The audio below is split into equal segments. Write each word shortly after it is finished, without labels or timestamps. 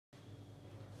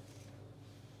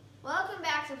Welcome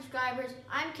back, subscribers.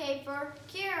 I'm Kate for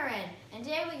Kieran, and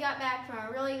today we got back from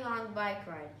a really long bike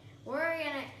ride. We're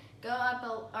gonna go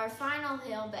up our final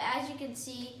hill, but as you can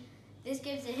see, this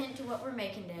gives a hint to what we're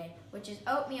making today, which is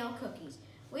oatmeal cookies.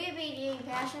 We have been eating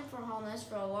Passion4Wholeness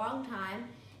for a long time,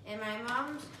 and my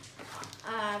mom's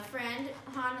friend,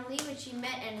 Hannah Lee, which she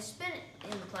met in a spin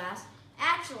in class,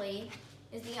 actually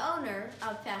is the owner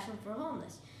of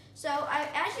Passion4Wholeness. So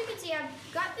as you can see, I've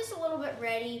got this a little bit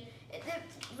ready. The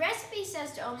recipe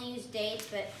says to only use dates,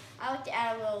 but I like to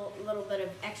add a little bit of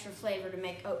extra flavor to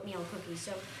make oatmeal cookies.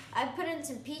 So I put in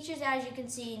some peaches, as you can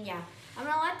see, and yeah, I'm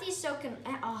gonna let these soak in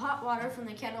hot water from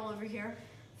the kettle over here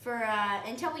for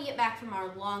until we get back from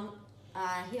our long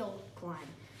hill climb.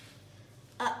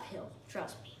 Uphill,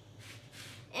 trust me.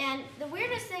 And the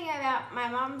weirdest thing about my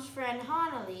mom's friend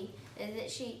Hanali is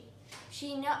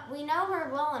that we know her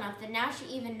well enough that now she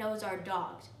even knows our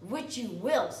dogs, which you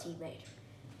will see later.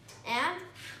 And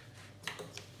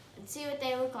let's see what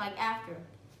they look like after.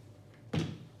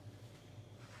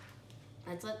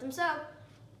 Let's let them soak.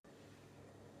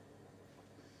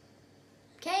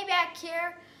 Okay, back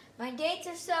here, my dates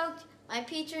are soaked, my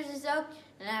peaches are soaked,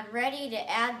 and I'm ready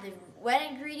to add the wet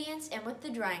ingredients and with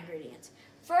the dry ingredients.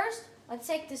 First, let's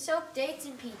take the soaked dates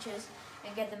and peaches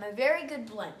and get them a very good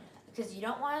blend, because you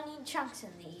don't want any chunks in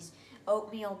these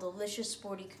oatmeal delicious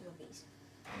sporty cookies.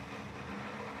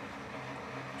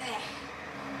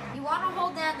 You want to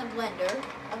hold down the blender,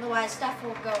 otherwise stuff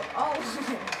will go all over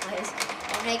the place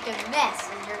and make a mess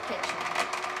in your kitchen.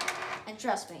 And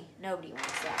trust me, nobody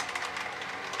wants that.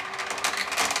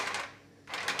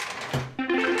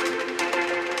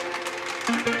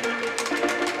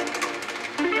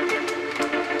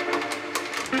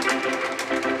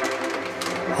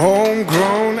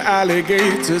 Homegrown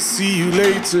alligator, see you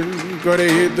later. Gotta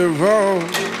hit the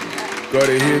road,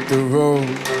 gotta hit the road.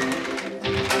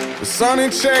 The sun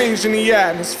ain't changed in the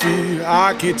atmosphere,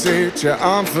 architecture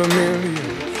unfamiliar.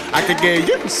 I could get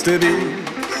used to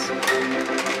this.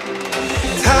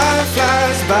 Time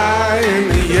flies by in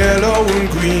the yellow and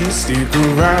green. Stick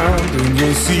around and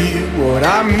you'll see what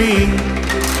I mean.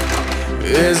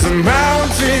 There's a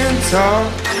mountain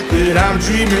top that I'm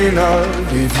dreaming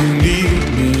of. If you need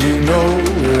me, you know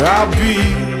where I'll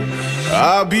be.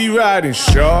 I'll be riding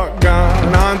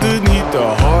shotgun underneath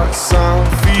the hot sun,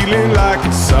 feeling like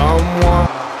it's someone.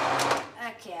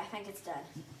 Okay, I think it's done.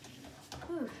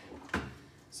 Whew.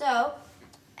 So,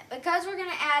 because we're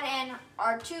gonna add in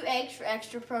our 2 eggs for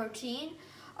extra protein,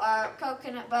 our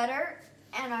coconut butter,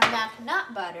 and our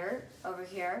nut butter over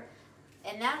here,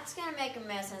 and that's gonna make a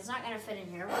mess and it's not gonna fit in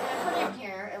here. We're gonna put it in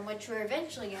here, in which we're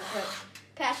eventually gonna put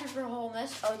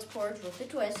Passion4Wholeness Oats Porridge with the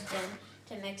twist in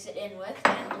to mix it in with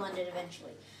and blend it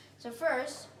eventually. So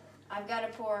first, I've got to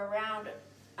pour around,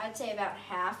 I'd say about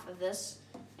half of this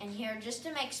in here just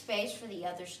to make space for the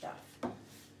other stuff.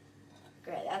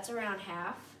 Great, that's around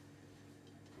half.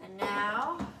 And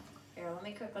now, here, let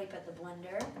me quickly put the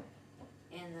blender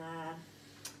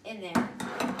in there,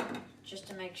 just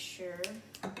to make sure.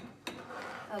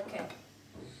 Okay,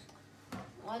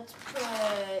 let's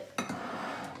put,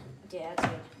 yeah, that's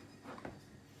good.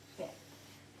 Okay,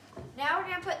 now we're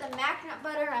gonna put the mac nut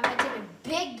butter. I'm gonna take a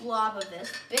big blob of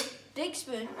this, big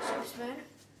spoon, soup spoon,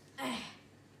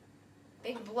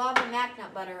 big blob of mac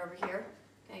nut butter over here.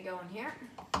 Gonna go in here.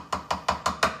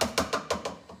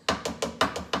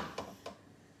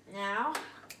 Now,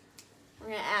 we're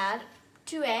gonna add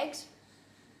 2 eggs.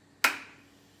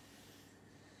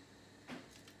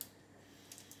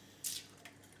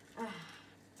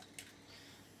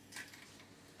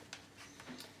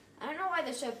 I don't know why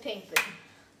they're so pink, but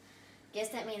guess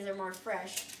that means they're more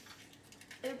fresh.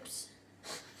 Oops.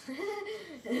 Then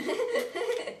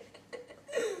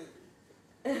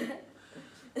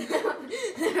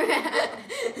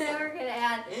we're gonna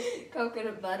add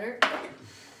coconut butter.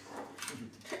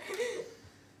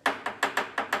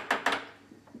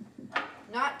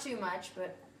 Not too much,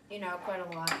 but you know, quite a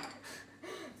lot.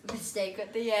 Mistake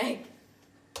with the egg.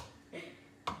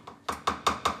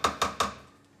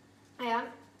 And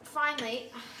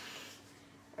finally,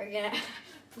 we're gonna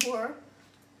pour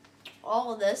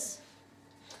all of this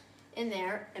in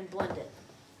there and blend it.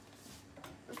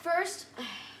 First,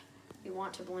 you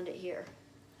want to blend it here.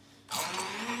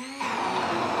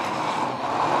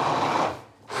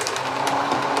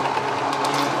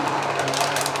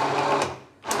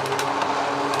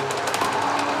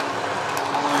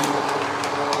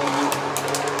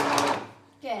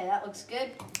 Okay, that looks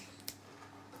good.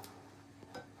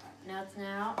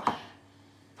 Now,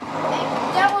 make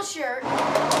a double shirt.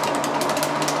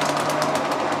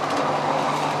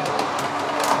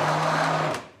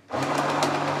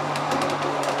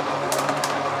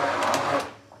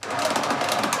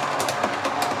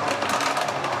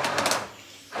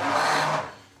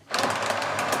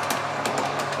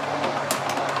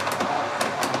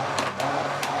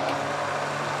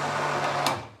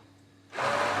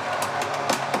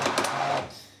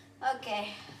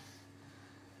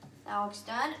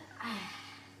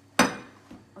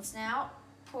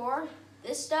 pour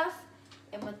this stuff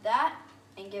in with that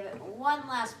and give it one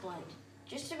last blend,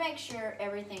 just to make sure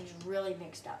everything's really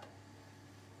mixed up.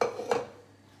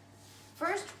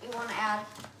 First, we want to add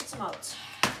some oats.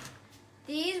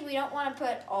 These, we don't want to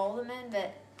put all of them in,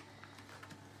 but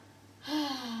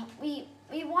we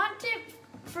want to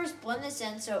first blend this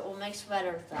in so it will mix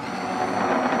better with that.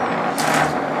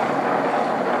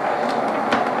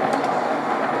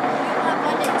 You don't want to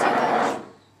blend it too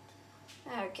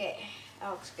much. Okay, that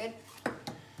looks good.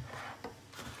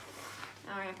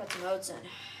 Now we're going to put some oats in.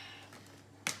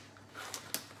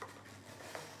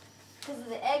 Because of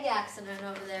the egg accident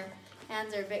over there,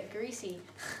 hands are a bit greasy.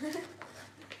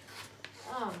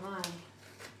 Oh my.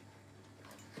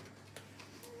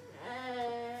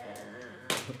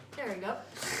 There we go.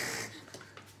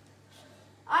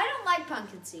 I don't like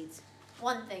pumpkin seeds.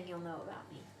 One thing you'll know about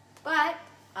me. But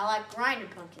I like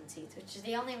grinded pumpkin seeds, which is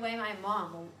the only way my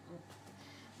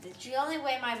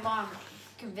mom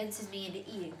convinces me into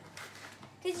eating.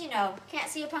 Because, you know, can't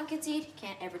see a pumpkin seed,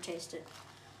 can't ever taste it.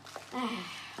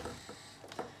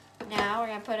 Now we're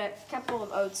going to put a couple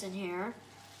of oats in here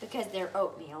because they're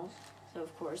oatmeal. So,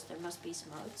 of course, there must be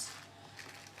some oats.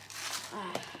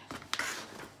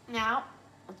 Now,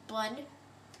 let's blend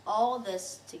all of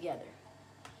this together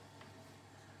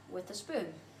with a spoon.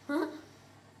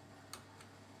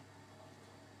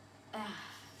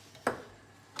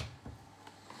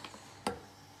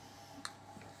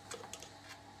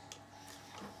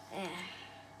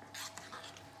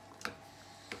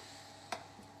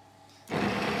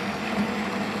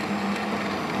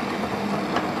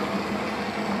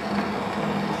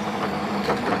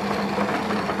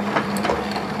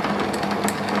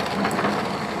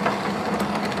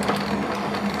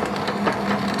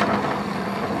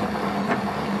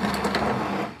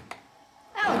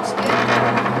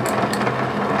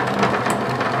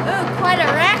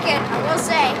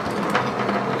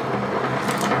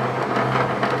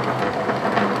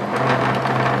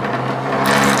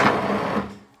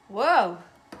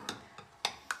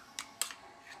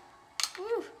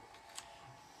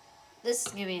 This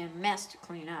is going to be a mess to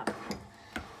clean up.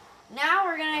 Now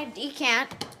we're going to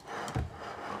decant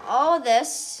all of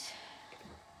this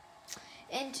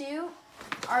into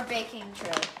our baking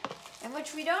tray, in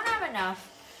which we don't have enough.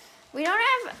 We don't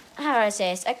have, how do I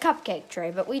say this, a cupcake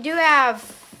tray, but we do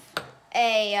have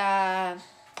a,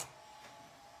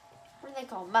 what do they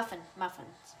call muffins.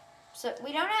 So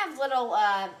we don't have little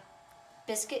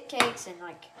biscuit cakes and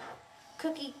like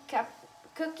cookie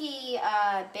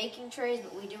baking trays,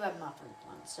 but we do have muffin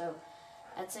ones, so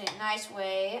that's a nice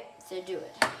way to do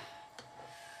it.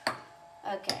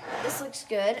 Okay, this looks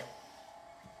good.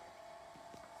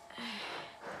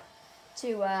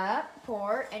 To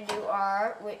pour and do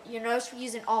our, you notice we're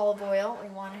using olive oil. We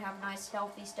want to have nice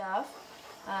healthy stuff.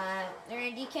 They're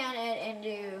going to decant it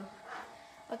into,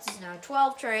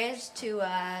 12 trays to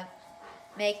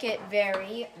make it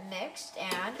very mixed,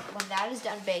 and when that is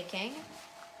done baking,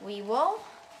 we will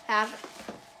have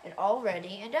it all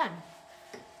ready and done.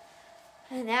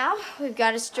 And now we've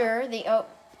got to stir the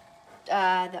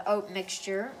oat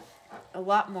mixture a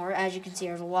lot more. As you can see,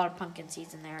 there's a lot of pumpkin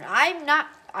seeds in there. I'm not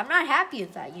happy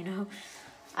with that, you know.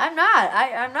 I'm not.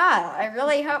 I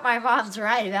really hope my mom's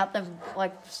right about them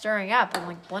like stirring up and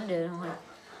like blended.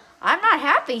 I'm not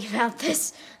happy about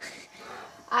this.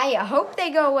 I hope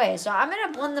they go away. So I'm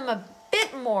gonna blend them a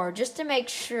bit more just to make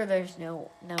sure there's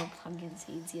no pumpkin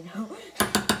seeds, you know.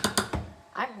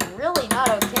 I'm really not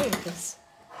okay with this.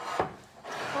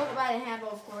 Hold it by the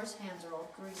handle, of course. Hands are all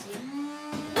greasy.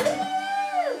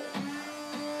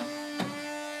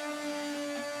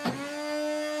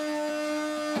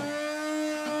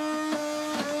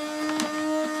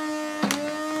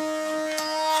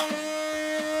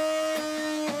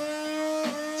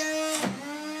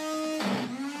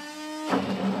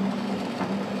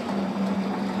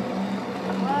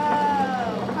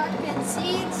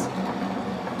 Seeds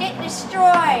get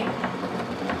destroyed.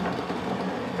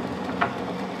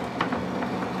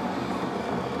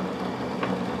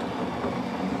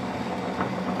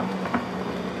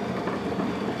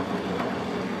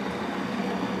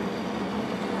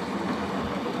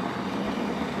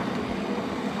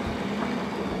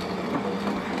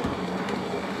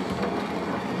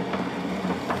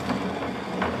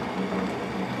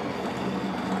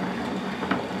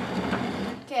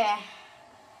 Okay.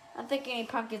 I don't think any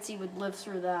pumpkin seed would live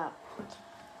through that.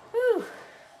 Whew.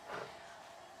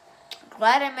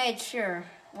 Glad I made sure.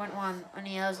 Wouldn't want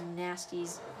any of those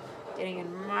nasties getting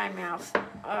in my mouth.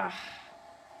 Ugh.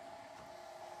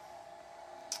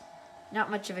 Not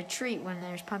much of a treat when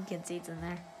there's pumpkin seeds in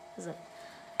there, is it?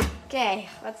 Okay,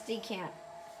 let's decant.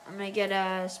 I'm gonna get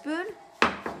a spoon.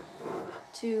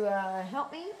 to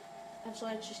help me.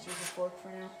 Actually, let's just use a fork for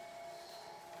now.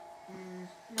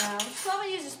 No, let's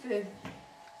probably use a spoon.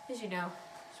 As you know,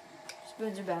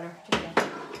 spoons are better.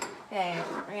 Okay,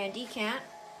 we're gonna decant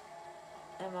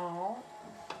them all.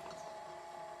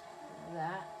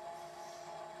 That.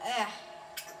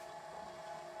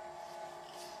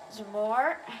 Some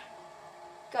more.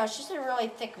 Gosh, this is a really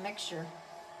thick mixture.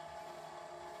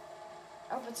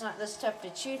 I hope it's not this tough to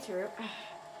chew through.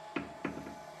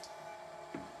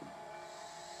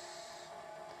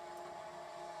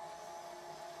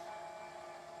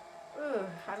 Ooh,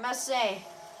 I must say,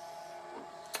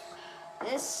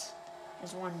 this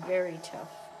is one very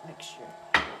tough mixture.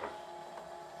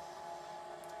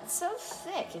 It's so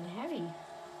thick and heavy.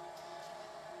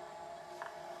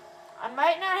 I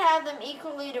might not have them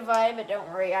equally divided, but don't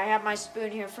worry, I have my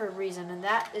spoon here for a reason, and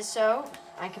that is so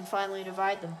I can finally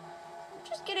divide them. I'm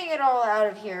just getting it all out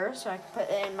of here so I can put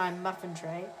it in my muffin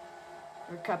tray,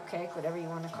 or cupcake, whatever you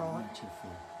want to call it.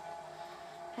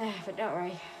 But don't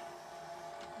worry.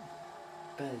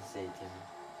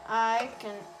 I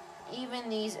can even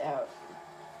these out.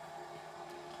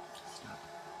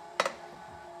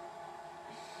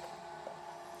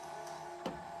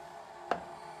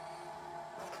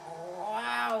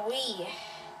 Wowee.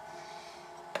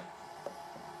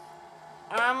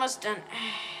 Almost done.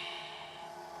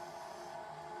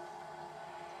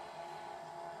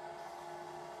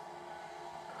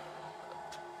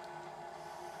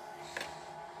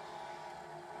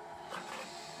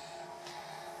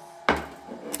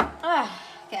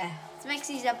 Okay, let's mix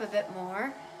these up a bit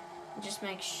more. Just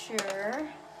make sure.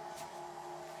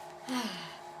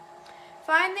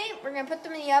 Finally, we're gonna put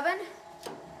them in the oven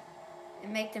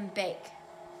and make them bake.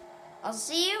 I'll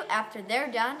see you after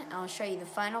they're done, and I'll show you the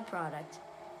final product.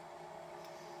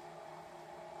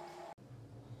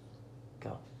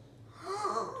 Go.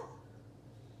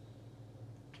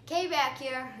 Kay back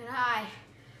here, and hi.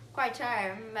 Quite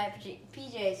tired. I'm in my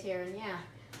PJs here, and yeah,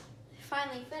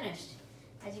 finally finished.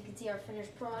 As you can see, our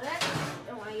finished product.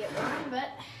 Don't want to get burned, but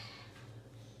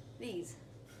these.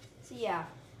 So yeah,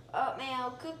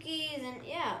 oatmeal cookies, and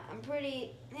yeah, I'm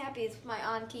pretty happy with my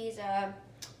auntie's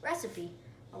recipe.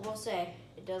 I will say,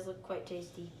 it does look quite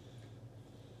tasty.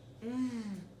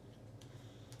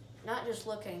 Not just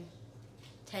looking,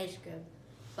 tastes good.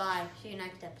 Bye. See you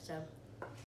next episode.